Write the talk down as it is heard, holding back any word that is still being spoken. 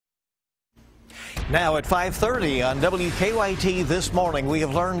Now at 5:30 on WKYT this morning, we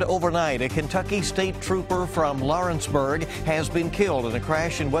have learned overnight a Kentucky state trooper from Lawrenceburg has been killed in a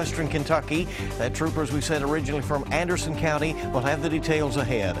crash in western Kentucky. That trooper, as we said, originally from Anderson County. We'll have the details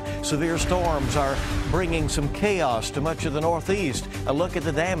ahead. Severe storms are bringing some chaos to much of the Northeast. A look at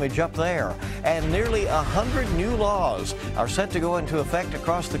the damage up there. And nearly 100 new laws are set to go into effect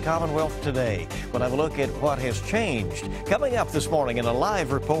across the Commonwealth today. We'll have a look at what has changed. Coming up this morning in a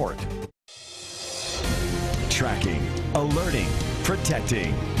live report. Tracking, alerting,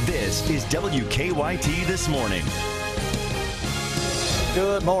 protecting. This is WKYT This Morning.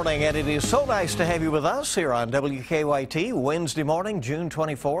 Good morning, and it is so nice to have you with us here on WKYT Wednesday morning, June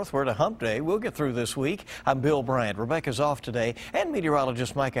 24th. We're at a hump day. We'll get through this week. I'm Bill Bryant. Rebecca's off today, and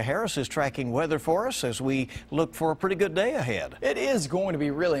meteorologist Micah Harris is tracking weather for us as we look for a pretty good day ahead. It is going to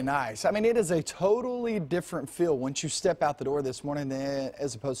be really nice. I mean, it is a totally different feel once you step out the door this morning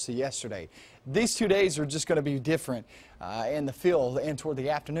as opposed to yesterday. These 2 days are just going to be different in the feel and toward the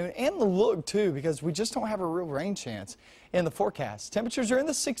afternoon and the look too, because we just don't have a real rain chance in the forecast. Temperatures are in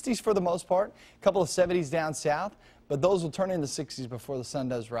the 60s for the most part, a couple of 70s down south, but those will turn into 60s before the sun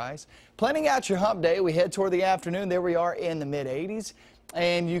does rise. Planning out your hump day, we head toward the afternoon. There we are in the mid-80s.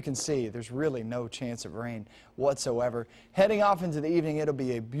 And you can see there's really no chance of rain whatsoever. Heading off into the evening, it'll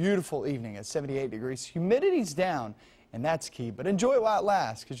be a beautiful evening at 78 degrees. Humidity's down, and that's key. But enjoy it while it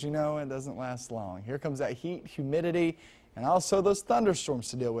lasts, because you know it doesn't last long. Here comes that heat, humidity, and also those thunderstorms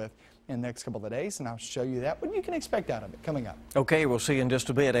to deal with in the next couple of days, and I'll show you that, what you can expect out of it coming up. Okay, we'll see you in just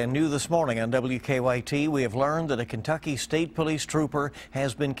a bit. And new this morning on WKYT, we have learned that a Kentucky State Police trooper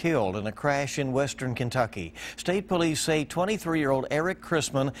has been killed in a crash in western Kentucky. State Police say 23-year-old Eric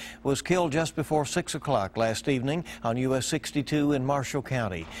Chrisman was killed just before 6 o'clock last evening on US 62 in Marshall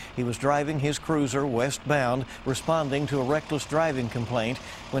County. He was driving his cruiser westbound, responding to a reckless driving complaint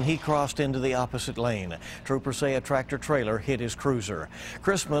when he crossed into the opposite lane. Troopers say a tractor-trailer hit his cruiser.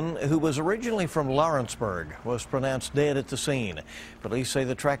 Chrisman, who was originally from Lawrenceburg, was pronounced dead at the scene. Police say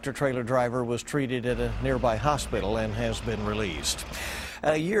the tractor-trailer driver was treated at a nearby hospital and has been released.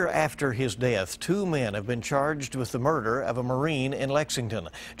 A year after his death, two men have been charged with the murder of a Marine in Lexington.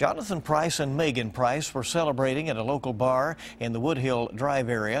 Jonathan Price and Megan Price were celebrating at a local bar in the Woodhill Drive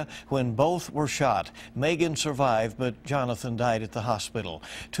area when both were shot. Megan survived, but Jonathan died at the hospital.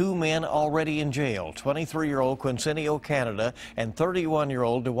 Two men already in jail, 23-year-old Quincenio Canada and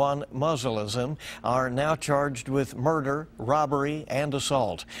 31-year-old Dewan Muzzleism, are now charged with murder, robbery, and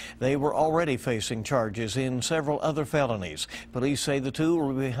assault. They were already facing charges in several other felonies. Police say the two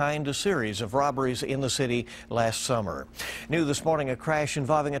were behind a series of robberies in the city last summer. New this morning, a crash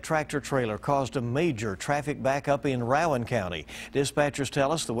involving a tractor-trailer caused a major traffic backup in Rowan County. Dispatchers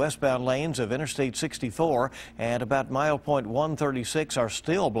tell us the westbound lanes of Interstate 64 and about mile point 136 are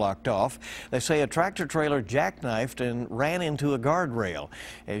still blocked off. They say a tractor-trailer jackknifed and ran into a guardrail.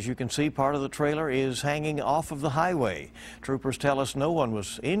 As you can see, part of the trailer is hanging off of the highway. Troopers tell us no one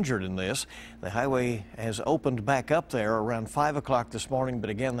was injured in this. The highway has opened back up there around 5 o'clock this morning.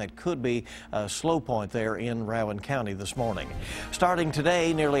 But again, that could be a slow point there in Rowan County this morning. Starting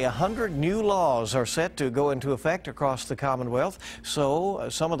today, nearly 100 new laws are set to go into effect across the Commonwealth. So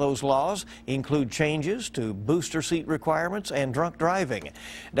some of those laws include changes to booster seat requirements and drunk driving.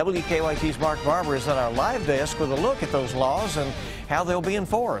 WKYT's Mark Barber is at our live desk with a look at those laws and how they'll be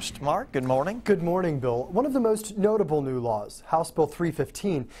enforced. Mark, good morning. Good morning, Bill. One of the most notable new laws, House Bill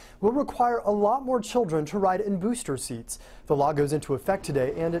 315, will require a lot more children to ride in booster seats. The law goes into effect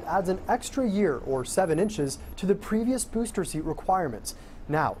today, and it adds an extra year, or 7 inches, to the previous booster seat requirements.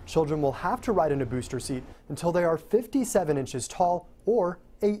 Now, children will have to ride in a booster seat until they are 57 inches tall or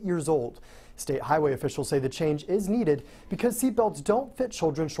 8 years old. State highway officials say the change is needed because seatbelts don't fit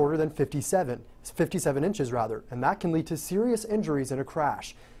children shorter than 57 inches, and that can lead to serious injuries in a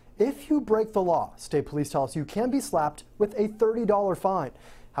crash. If you break the law, state police tell us you can be slapped with a $30 fine.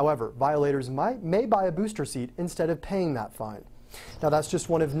 However, violators may buy a booster seat instead of paying that fine. Now, that's just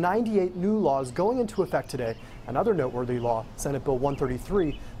one of 98 new laws going into effect today. Another noteworthy law, Senate Bill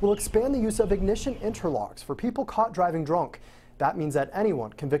 133, will expand the use of ignition interlocks for people caught driving drunk. That means that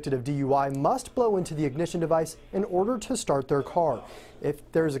anyone convicted of DUI must blow into the ignition device in order to start their car. If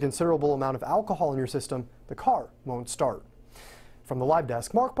there's a considerable amount of alcohol in your system, the car won't start. From the live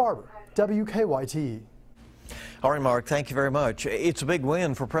desk, Mark Barber, WKYT. All right, Mark, thank you very much. It's a big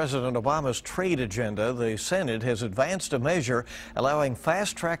win for President Obama's trade agenda. The Senate has advanced a measure allowing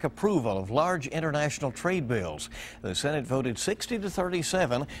fast-track approval of large international trade bills. The Senate voted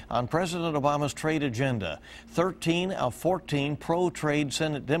 60-37 on President Obama's trade agenda. 13 of 14 pro-trade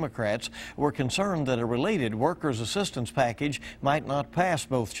Senate Democrats were concerned that a related workers' assistance package might not pass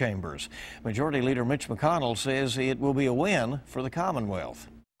both chambers. Majority Leader Mitch McConnell says it will be a win for the Commonwealth.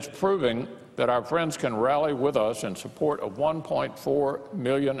 It's proving that our friends can rally with us in support of 1.4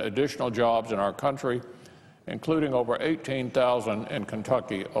 million additional jobs in our country, including over 18,000 in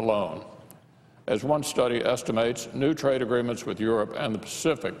Kentucky alone. As one study estimates, new trade agreements with Europe and the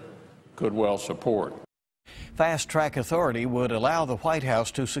Pacific could well support. Fast Track Authority would allow the White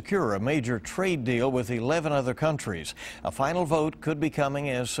House to secure a major trade deal with 11 other countries. A final vote could be coming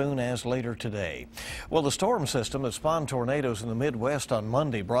as soon as later today. Well, the storm system that spawned tornadoes in the Midwest on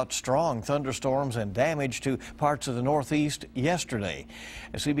Monday brought strong thunderstorms and damage to parts of the Northeast yesterday.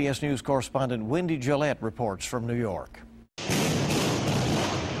 CBS News correspondent Wendy Gillette reports from New York.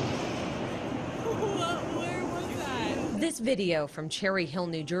 This video from Cherry Hill,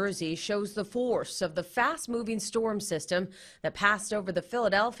 New Jersey shows the force of the fast-moving storm system that passed over the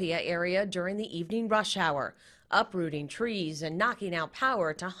Philadelphia area during the evening rush hour, uprooting trees and knocking out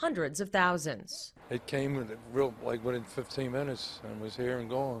power to hundreds of thousands. It came within 15 minutes and was here and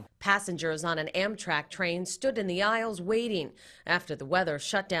gone. Passengers on an Amtrak train stood in the aisles waiting after the weather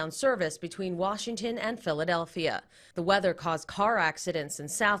shut down service between Washington and Philadelphia. The weather caused car accidents in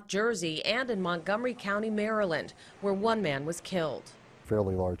South Jersey and in Montgomery County, Maryland, where one man was killed.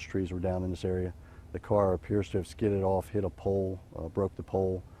 Fairly large trees were down in this area. The car appears to have skidded off, hit a pole, broke the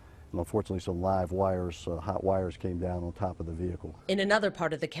pole. And unfortunately, some live wires, hot wires came down on top of the vehicle. In another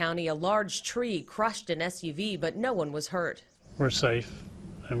part of the county, a large tree crushed an SUV, but no one was hurt. We're safe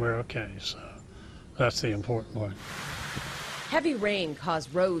and we're okay, so that's the important part. Heavy rain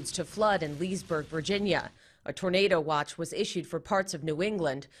caused roads to flood in Leesburg, Virginia. A tornado watch was issued for parts of New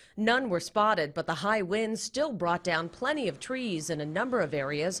England. None were spotted, but the high winds still brought down plenty of trees in a number of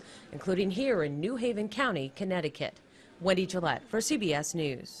areas, including here in New Haven County, Connecticut. Wendy Gillette for CBS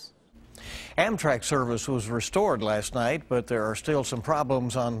News. Amtrak service was restored last night, but there are still some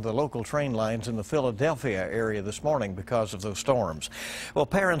problems on the local train lines in the Philadelphia area this morning because of those storms. Well,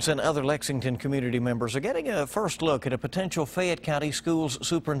 parents and other Lexington community members are getting a first look at a potential Fayette County Schools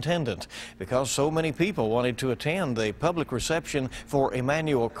superintendent. Because so many people wanted to attend the public reception for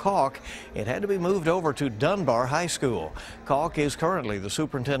Emmanuel Kalk, it had to be moved over to Dunbar High School. Kalk is currently the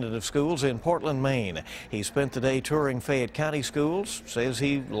superintendent of schools in Portland, Maine. He spent the day touring Fayette County schools, says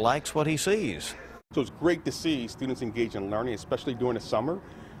he likes what he sees. So it's great to see students engage in learning, especially during the summer,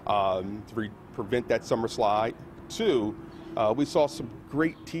 to prevent that summer slide. Two, we saw some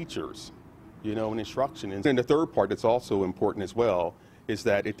great teachers, in instruction. And then the third part that's also important as well is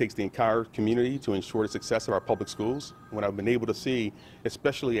that it takes the entire community to ensure the success of our public schools. What I've been able to see,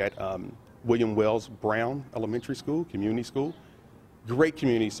 especially at William Wells Brown Elementary School, community school, great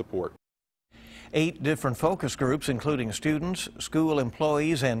community support. 8 different focus groups, including students, school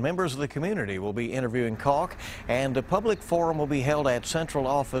employees, and members of the community, will be interviewing Kalk, and a public forum will be held at Central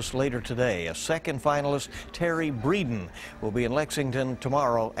Office later today. A second finalist, Terry Breeden, will be in Lexington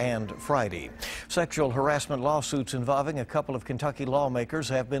tomorrow and Friday. Sexual harassment lawsuits involving a couple of Kentucky lawmakers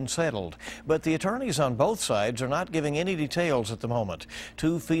have been settled, but the attorneys on both sides are not giving any details at the moment.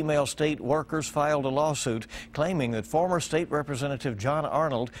 2 female state workers filed a lawsuit claiming that former State Representative John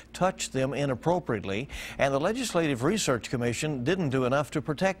Arnold touched them inappropriately, and the Legislative Research Commission didn't do enough to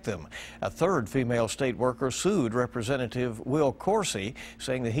protect them. A third female state worker sued Representative Will Coursey,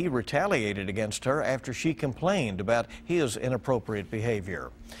 saying that he retaliated against her after she complained about his inappropriate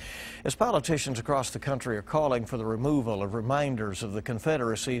behavior. As politicians across the country are calling for the removal of reminders of the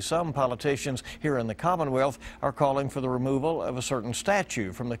Confederacy, some politicians here in the Commonwealth are calling for the removal of a certain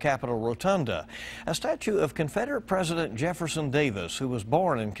statue from the Capitol Rotunda. A statue of Confederate President Jefferson Davis, who was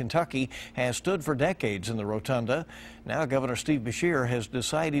born in Kentucky, has stood for decades in the Rotunda. Now Governor Steve Beshear has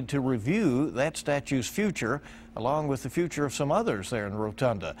decided to review that statue's future, along with the future of some others there in the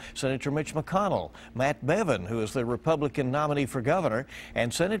Rotunda. Senator Mitch McConnell, Matt Bevin, who is the Republican nominee for governor,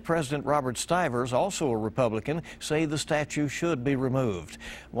 and Senate President Robert Stivers, also a Republican, say the statue should be removed.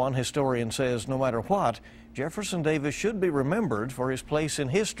 One historian says no matter what, Jefferson Davis should be remembered for his place in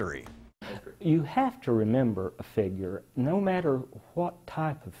history. You have to remember a figure, no matter what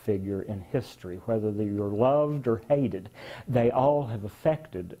type of figure in history, whether you're loved or hated, they all have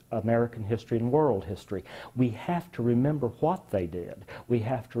affected American history and world history. We have to remember what they did. We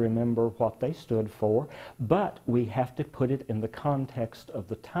have to remember what they stood for, but we have to put it in the context of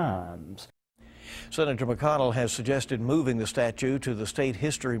the times. Senator McConnell has suggested moving the statue to the State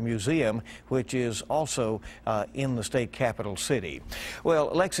History Museum, which is also in the state capital city.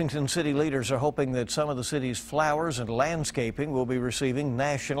 Well, Lexington city leaders are hoping that some of the city's flowers and landscaping will be receiving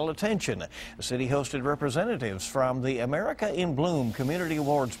national attention. The city hosted representatives from the America in Bloom Community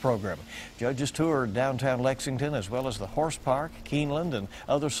Awards program. Judges toured downtown Lexington as well as the Horse Park, Keeneland, and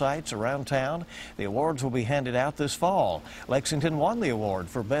other sites around town. The awards will be handed out this fall. Lexington won the award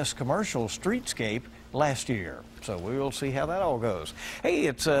for Best Commercial Streetscape last year. So we will see how that all goes. Hey,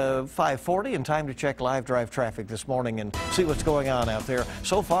 it's 5:40 and time to check live drive traffic this morning and see what's going on out there.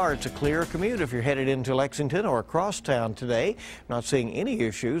 So far, it's a clear commute if you're headed into Lexington or across town today. Not seeing any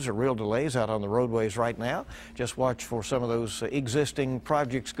issues or real delays out on the roadways right now. Just watch for some of those existing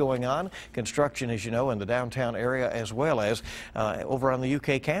projects going on. Construction, as you know, in the downtown area as well as over on the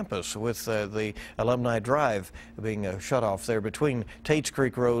UK campus with the Alumni Drive being shut off there between Tates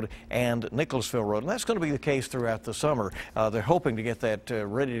Creek Road and Nicholasville Road. And that's going to be the case throughout the summer. They're hoping to get that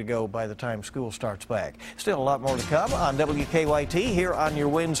ready to go by the time school starts back. Still a lot more to come on WKYT here on your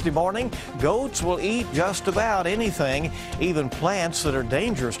Wednesday morning. Goats will eat just about anything, even plants that are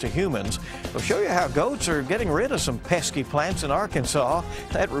dangerous to humans. We'll show you how goats are getting rid of some pesky plants in Arkansas.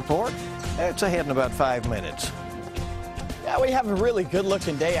 That report, it's ahead in about 5 minutes. Yeah, we have a really good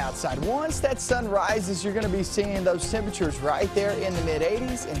looking day outside. Once that sun rises, you're going to be seeing those temperatures right there in the mid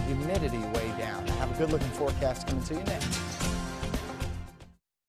 80s and humidity way down. I have a good looking forecast coming to you next.